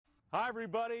Hi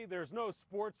everybody, there's no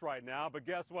sports right now, but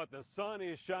guess what? The sun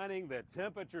is shining, the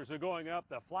temperatures are going up,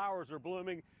 the flowers are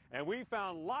blooming, and we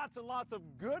found lots and lots of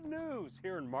good news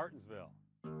here in Martinsville.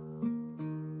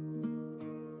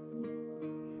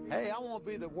 Hey, I won't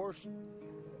be the worst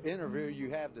interview you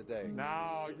have today.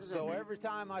 No, so every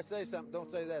time I say something, don't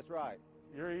say that's right.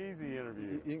 You're an easy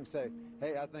interview. You can say,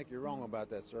 hey, I think you're wrong about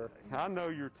that, sir. I know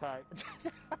your type.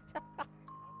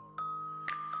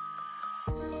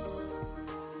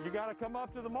 You got to come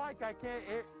up to the mic. I can't.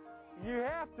 You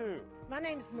have to. My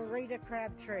name is Marita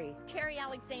Crabtree. Terry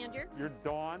Alexander. You're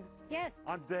Dawn. Yes.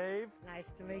 I'm Dave.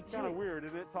 Nice to meet you. It's kind of weird,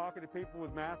 isn't it, talking to people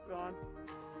with masks on?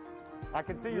 I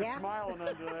can see you smiling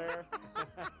under there.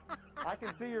 I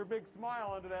can see your big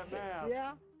smile under that mask.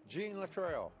 Yeah. Gene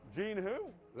Luttrell. Gene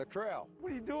who? Luttrell.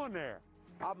 What are you doing there?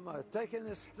 I'm taking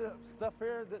this stuff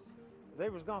here that they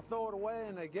was going to throw it away,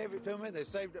 and they gave it to me. They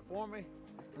saved it for me.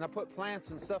 And I put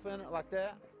plants and stuff in it like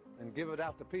that and give it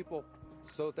out to people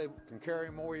so that they can carry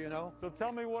more, you know. So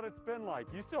tell me what it's been like.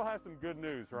 You still have some good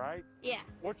news, right? Yeah.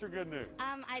 What's your good news?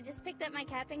 I just picked up my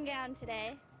cap and gown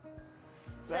today.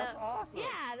 That's awesome.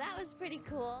 Yeah, that was pretty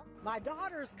cool. My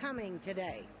daughter's coming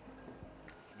today,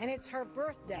 and it's her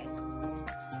birthday.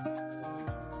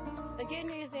 The good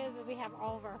news is we have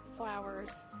all of our flowers,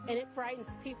 and it brightens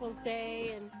people's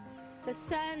day, and the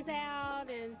sun's out,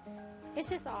 and it's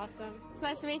just awesome. It's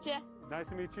nice to meet you. Nice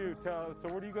to meet you. So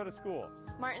where do you go to school?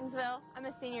 Martinsville. I'm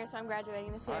a senior, so I'm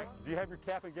graduating this year. All right. Do you have your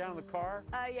cap and gown in the car?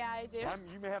 Yeah, I do.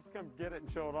 You may have to come get it and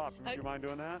show it off. Would you mind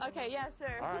doing that? Okay, yeah,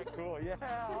 sure. All right, cool. Yeah,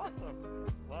 awesome.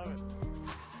 Love it.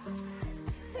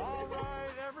 All right,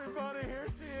 everybody, here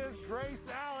she is, Grace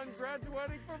Allen,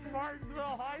 graduating from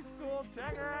Martinsville High School.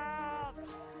 Check her out.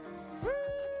 Woo!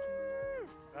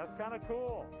 That's kind of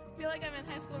cool. I feel like I'm in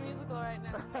High School Musical right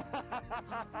now.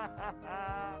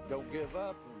 Don't give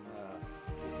up,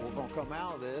 and we're going to come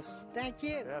out of this. Thank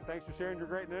you. Yeah, thanks for sharing your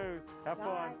great news. Have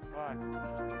fun. Bye.